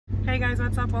guys,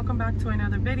 what's up? Welcome back to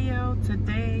another video.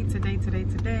 Today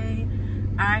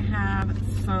I have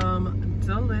some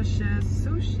delicious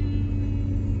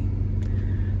sushi.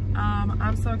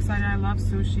 I'm so excited. I love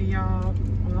sushi, y'all.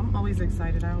 Well, I'm always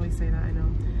excited. I always say that, I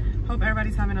know. Hope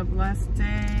everybody's having a blessed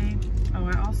day. Oh,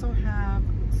 I also have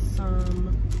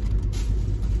some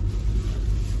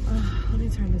let me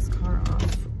turn this car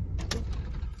off.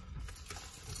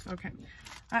 Okay,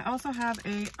 I also have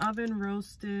a oven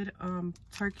roasted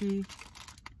turkey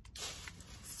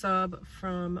sub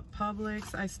from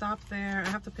Publix. I stopped there. I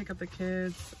have to pick up the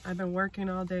kids. I've been working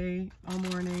all day, all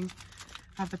morning.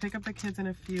 I have to pick up the kids in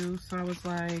a few, so I was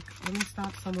like, let me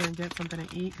stop somewhere and get something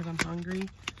to eat because I'm hungry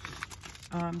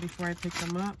before I pick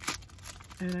them up.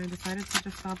 And I decided to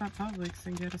just stop at Publix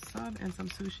and get a sub and some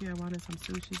sushi. I wanted some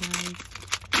sushi, guys.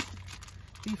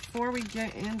 Before we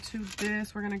get into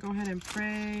this, we're gonna go ahead and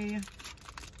pray.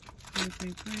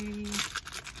 Pray.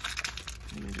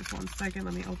 Give me just 1 second.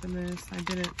 Let me open this. I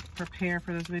didn't prepare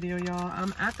for this video, y'all.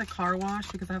 I'm at the car wash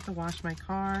because I have to wash my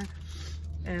car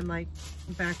and like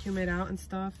vacuum it out and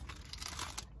stuff.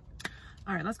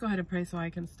 All right, let's go ahead and pray so I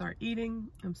can start eating.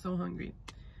 I'm so hungry.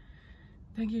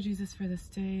 Thank you, Jesus, for this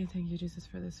day. Thank you, Jesus,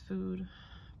 for this food.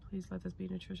 Please let this be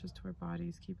nutritious to our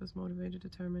bodies. Keep us motivated,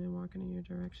 determined, and walking in your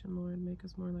direction, Lord. Make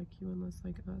us more like you and less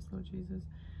like us, Lord Jesus.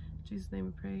 In Jesus' name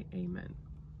we pray, amen.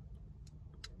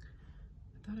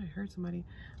 I thought I heard somebody.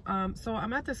 So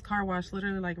I'm at this car wash,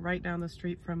 literally like right down the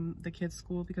street from the kids'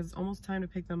 school because it's almost time to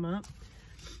pick them up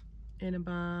in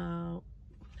about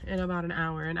an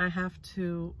hour. And I have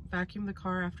to vacuum the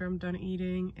car after I'm done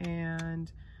eating,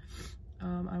 and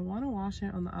I want to wash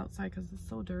it on the outside because it's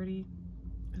so dirty.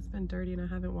 It's been dirty and I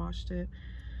haven't washed it.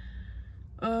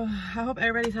 I hope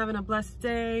everybody's having a blessed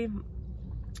day.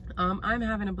 I'm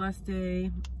having a blessed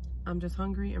day. I'm just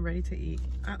hungry and ready to eat.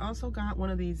 I also got one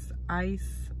of these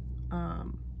ice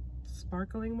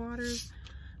sparkling waters.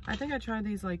 I think I tried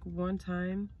these like one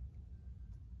time.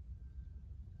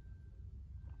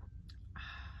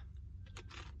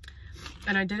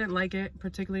 And I didn't like it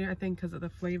particularly, I think because of the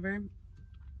flavor.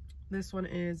 This one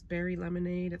is berry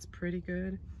lemonade. It's pretty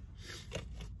good.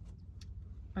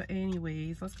 But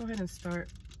anyways, let's go ahead and start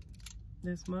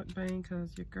this mukbang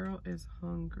because your girl is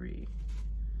hungry.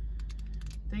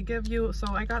 They give you, so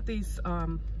I got these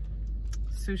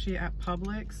sushi at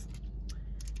Publix,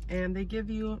 and they give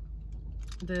you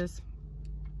this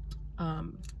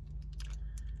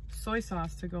soy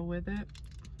sauce to go with it.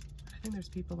 I think there's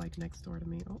people like next door to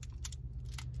me. Oh,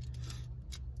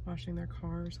 washing their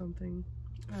car or something.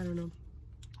 I don't know.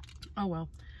 Oh well.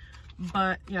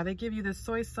 But yeah, they give you this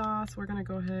soy sauce. We're gonna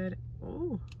go ahead,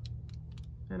 oh,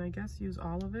 and I guess use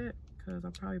all of it because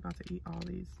I'm probably about to eat all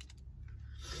these.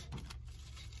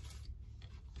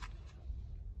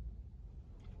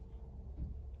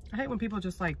 I hate when people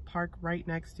just like park right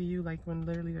next to you, like when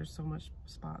literally there's so much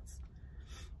spots.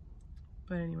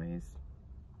 But anyways,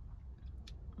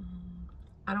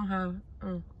 I don't have,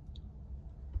 I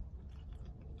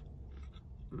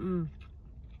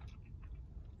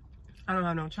don't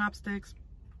have no chopsticks.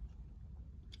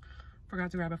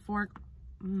 Forgot to grab a fork.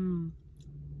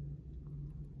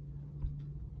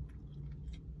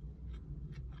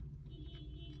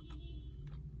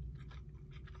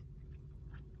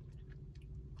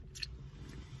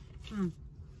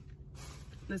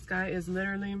 This guy is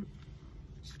literally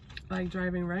like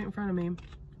driving right in front of me.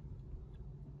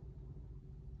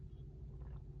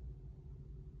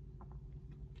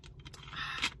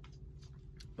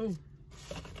 Oh.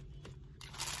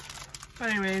 But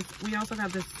anyways, we also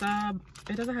got this sub.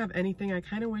 It doesn't have anything. I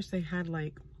kind of wish they had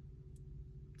like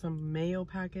some mayo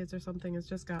packets or something. It's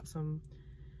just got some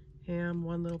ham,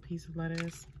 one little piece of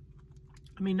lettuce.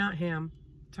 I mean, not ham,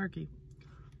 turkey.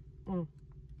 Oh.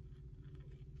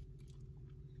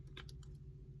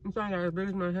 I'm sorry, I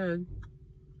bruised my head.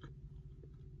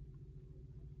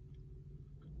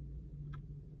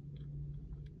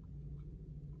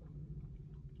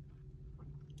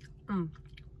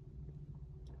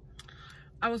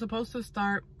 I was supposed to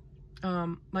start,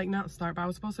 like not start, but I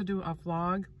was supposed to do a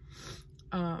vlog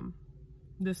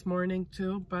this morning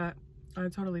too, but I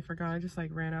totally forgot. I just like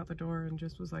ran out the door and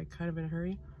just was like kind of in a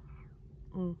hurry.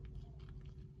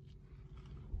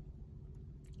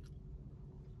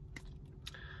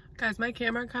 Guys, my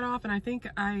camera cut off and I think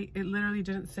it literally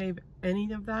didn't save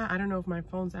any of that. I don't know if my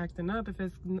phone's acting up, if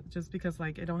it's just because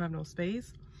like it don't have no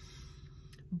space,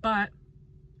 but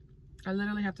I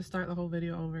literally have to start the whole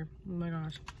video over. Oh my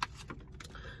gosh.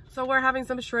 So we're having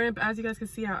some shrimp. As you guys can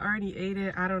see, I already ate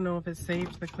it. I don't know if it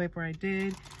saved the clip where I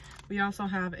did. We also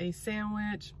have a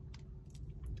sandwich.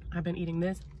 I've been eating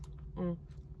this.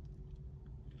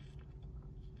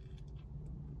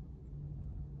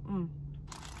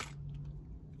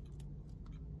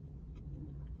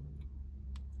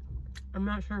 I'm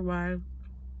not sure why.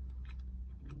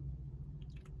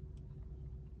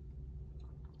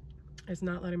 It's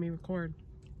not letting me record.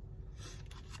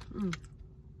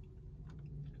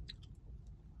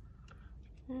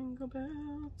 Jingle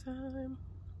bell time.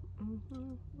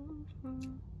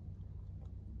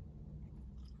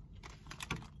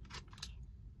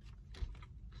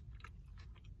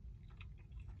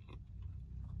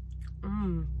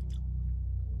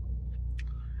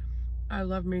 I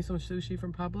love me some sushi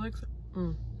from Publix.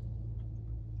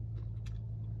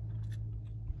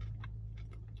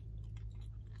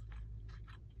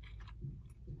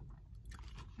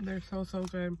 They're so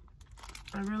good.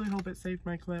 I really hope it saved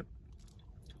my clip.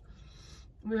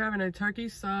 We're having a turkey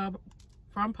sub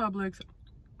from Publix.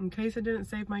 In case it didn't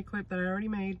save my clip that I already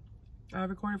made. I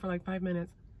recorded for like 5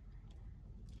 minutes.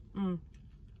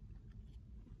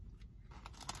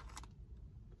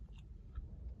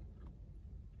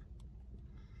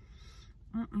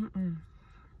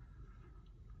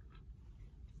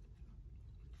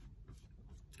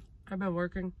 I've been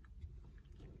working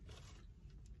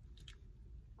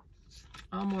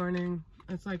all morning.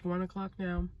 It's like 1 o'clock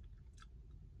now.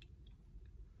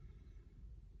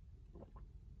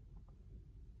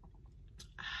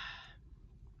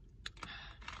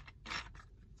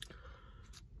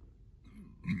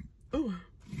 Oh,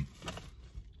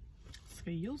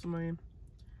 excuse me.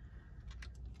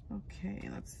 Okay,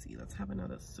 let's see. Let's have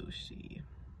another sushi.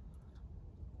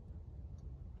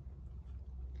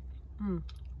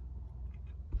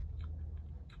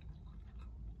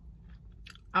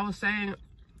 I was saying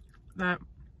that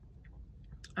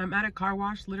I'm at a car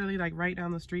wash literally like right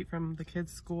down the street from the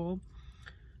kids' school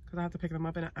because I have to pick them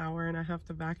up in an hour and I have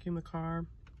to vacuum the car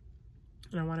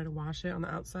and I wanted to wash it on the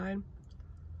outside.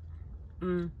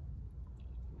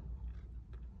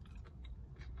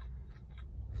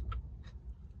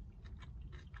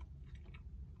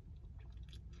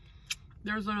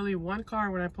 There was literally 1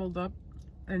 car when I pulled up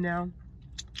and now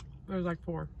there's like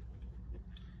 4.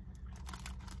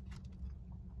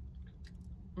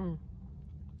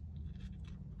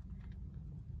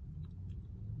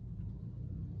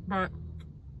 But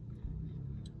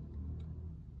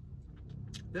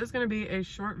this is going to be a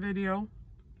short video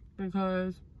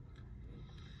because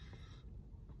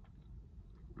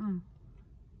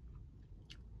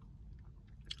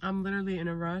I'm literally in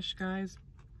a rush, guys.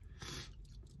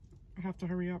 I have to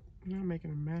hurry up. I'm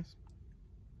making a mess.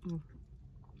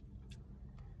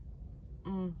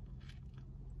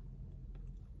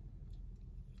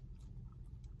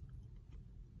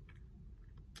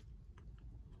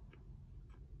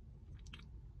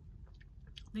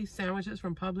 These sandwiches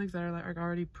from Publix that are like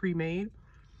already pre-made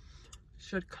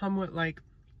should come with like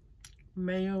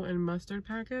mayo and mustard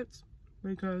packets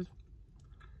because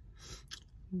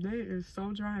they is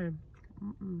so dry.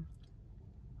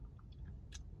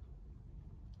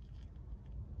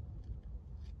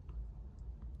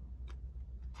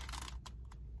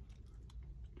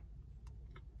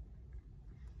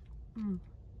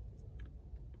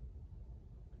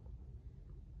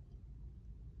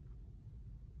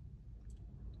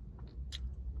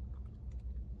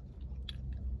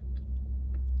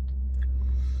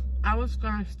 I was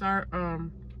gonna start a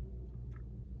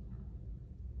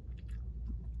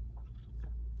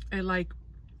like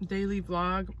daily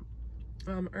vlog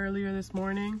earlier this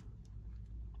morning.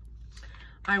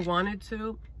 I wanted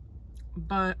to,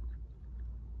 but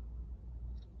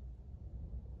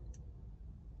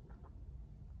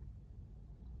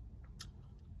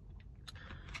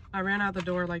I ran out the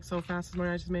door like so fast this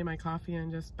morning. I just made my coffee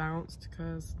and just bounced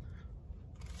because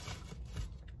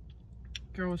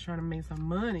girl was trying to make some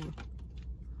money.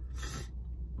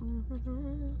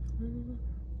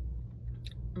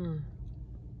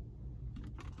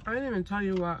 I didn't even tell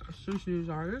you what sushis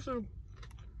are. This is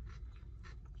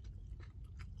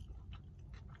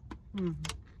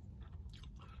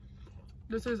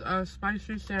this is a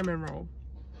spicy salmon roll.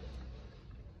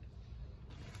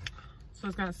 So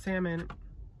it's got salmon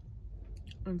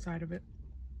inside of it.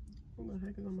 What the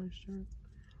heck is on my shirt?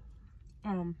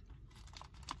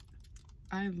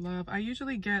 I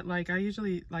usually get like, I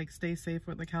usually like stay safe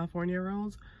with the California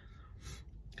rolls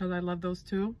because I love those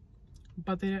too,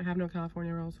 but they didn't have no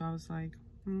California rolls, so I was like,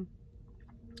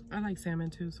 I like salmon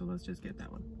too, so let's just get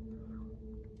that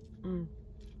one.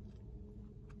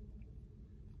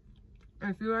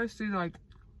 If you guys see like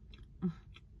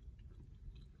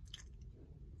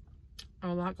a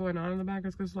lot going on in the back,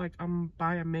 it's because like I'm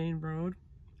by a main road,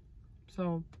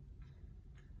 so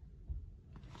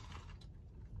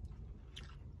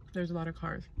there's a lot of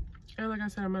cars. And like I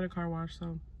said, I'm at a car wash,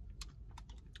 so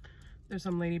there's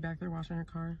some lady back there washing her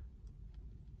car.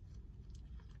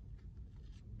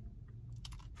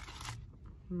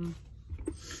 I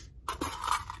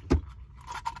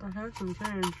had some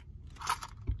change.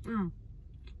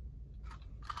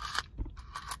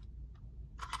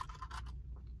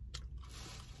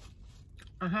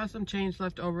 I had some change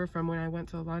left over from when I went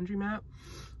to the laundromat,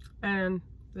 and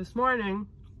this morning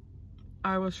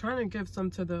I was trying to give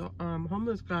some to the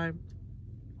homeless guy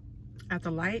at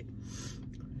the light,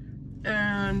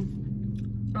 and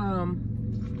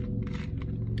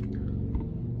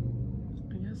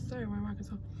yes sir, where am I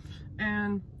going?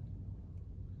 And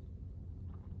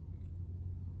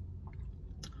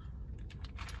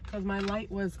because my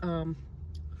light was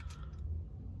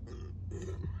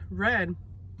red,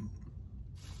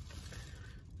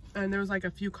 and there was like a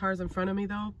few cars in front of me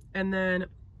though, and then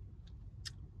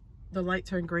the light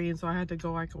turned green, so I had to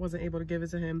go. I wasn't able to give it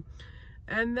to him.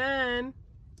 And then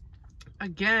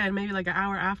again, maybe like an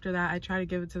hour after that, I tried to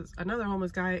give it to another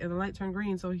homeless guy, and the light turned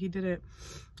green, so he didn't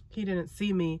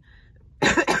see me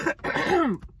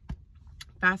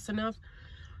fast enough,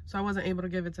 so I wasn't able to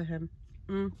give it to him.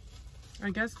 I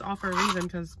guess all for a reason,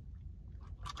 because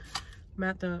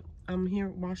I'm here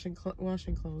washing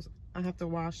clothes. I have to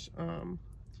wash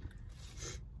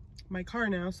my car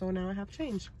now, so now I have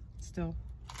change still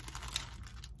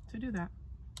to do that.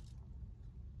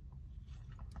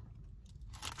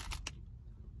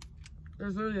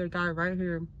 There's literally a guy right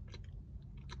here.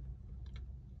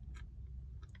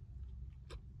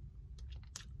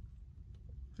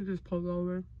 He just pulled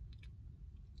over.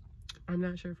 I'm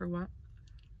not sure for what.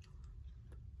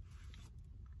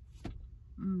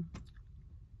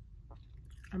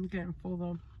 I'm getting full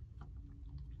though.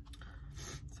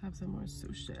 Let's have some more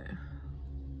sushi.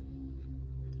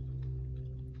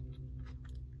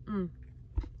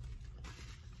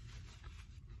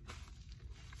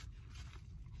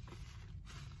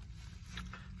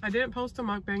 I didn't post a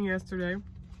mukbang yesterday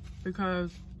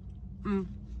because, well,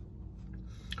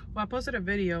 I posted a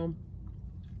video,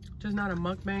 just not a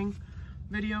mukbang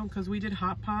video, because we did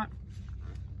hot pot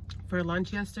for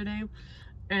lunch yesterday,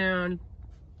 and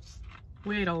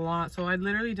we ate a lot, so I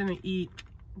literally didn't eat.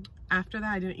 After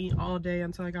that, I didn't eat all day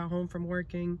until I got home from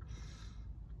working,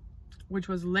 which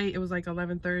was late. It was like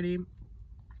 11:30,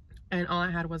 and all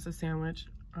I had was a sandwich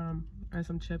and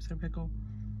some chips and a pickle.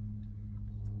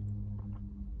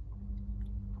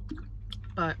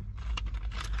 But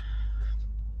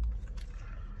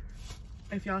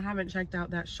if y'all haven't checked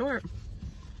out that short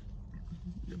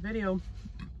video,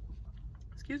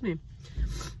 excuse me,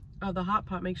 of the hot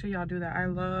pot, make sure y'all do that. I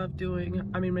love doing,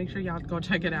 make sure y'all go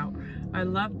check it out. I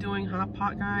love doing hot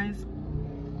pot, guys.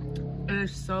 It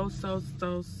is so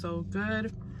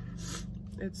good.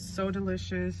 It's so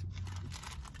delicious,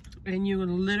 and you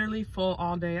literally full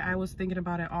all day. I was thinking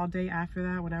about it all day after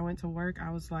that. When I went to work,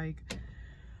 I was like,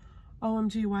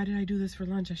 OMG, why did I do this for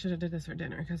lunch? I should have did this for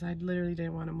dinner, because I literally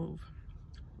didn't want to move.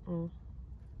 Ooh,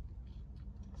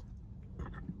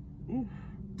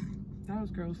 that was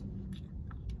gross.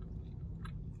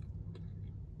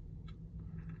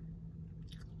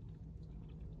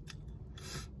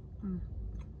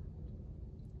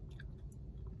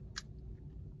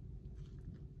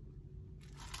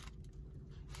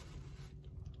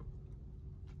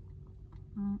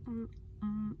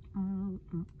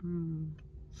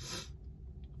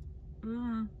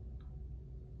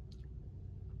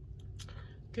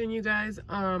 Can you guys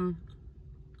tell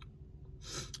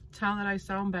that I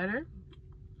sound better?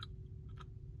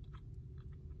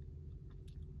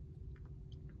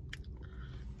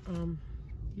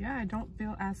 Yeah, I don't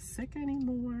feel as sick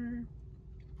anymore.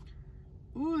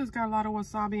 Ooh, it's got a lot of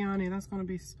wasabi on it. That's gonna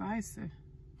be spicy.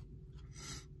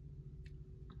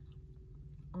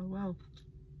 Oh well.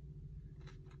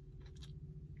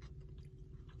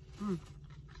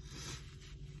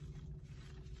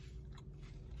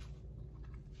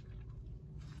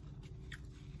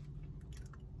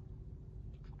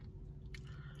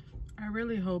 I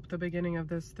really hope the beginning of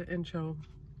this, the intro,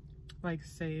 like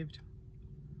saved.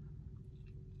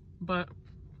 But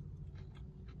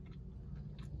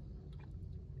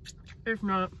if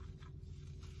not,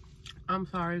 I'm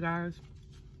sorry, guys.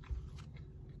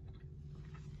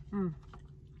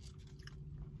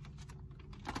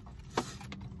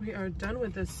 We are done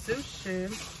with the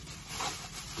sushi.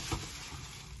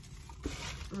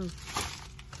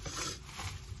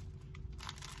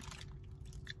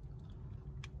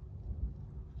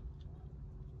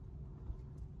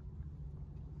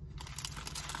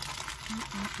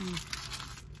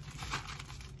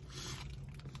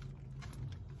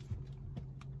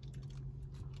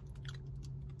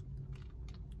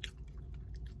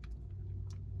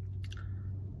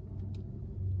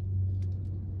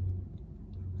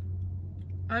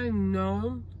 I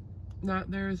know that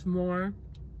there's more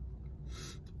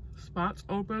spots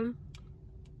open.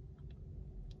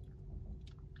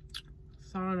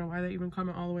 So I don't know why they even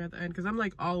comment all the way at the end, because I'm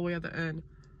like all the way at the end.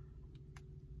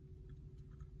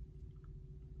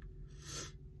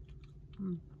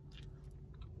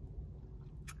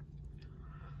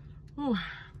 Oh,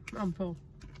 I'm full.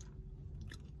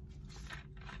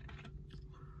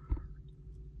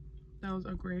 That was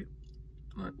a great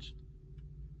lunch.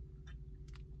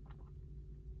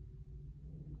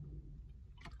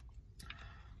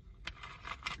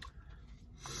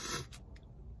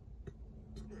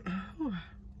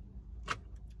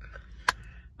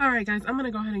 All right, guys, I'm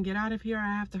gonna go ahead and get out of here.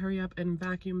 I have to hurry up and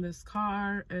vacuum this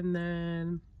car and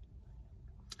then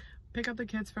pick up the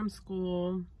kids from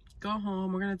school, go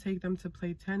home. We're gonna take them to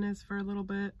play tennis for a little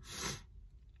bit.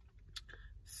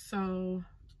 So,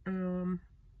 yeah,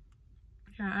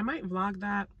 I might vlog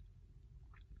that.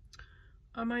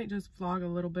 I might just vlog a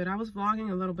little bit. I was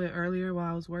vlogging a little bit earlier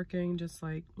while I was working, just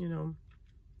like, you know,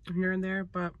 here and there,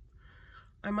 but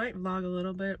I might vlog a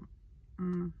little bit.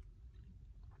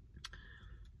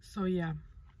 So yeah,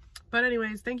 but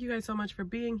anyways, thank you guys so much for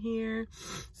being here.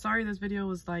 Sorry this video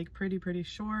was like pretty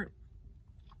short.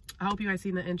 I hope you guys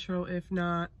seen the intro. If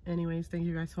not, anyways, thank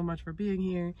you guys so much for being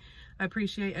here. I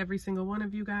appreciate every single one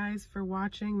of you guys for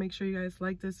watching. Make sure you guys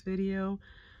like this video.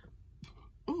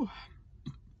 Ooh.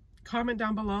 Comment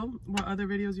down below what other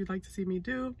videos you'd like to see me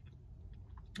do.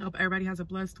 I hope everybody has a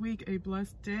blessed week, a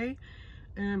blessed day,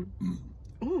 and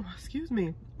oh, excuse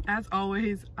me, as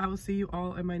always, I will see you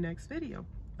all in my next video.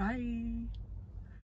 Bye.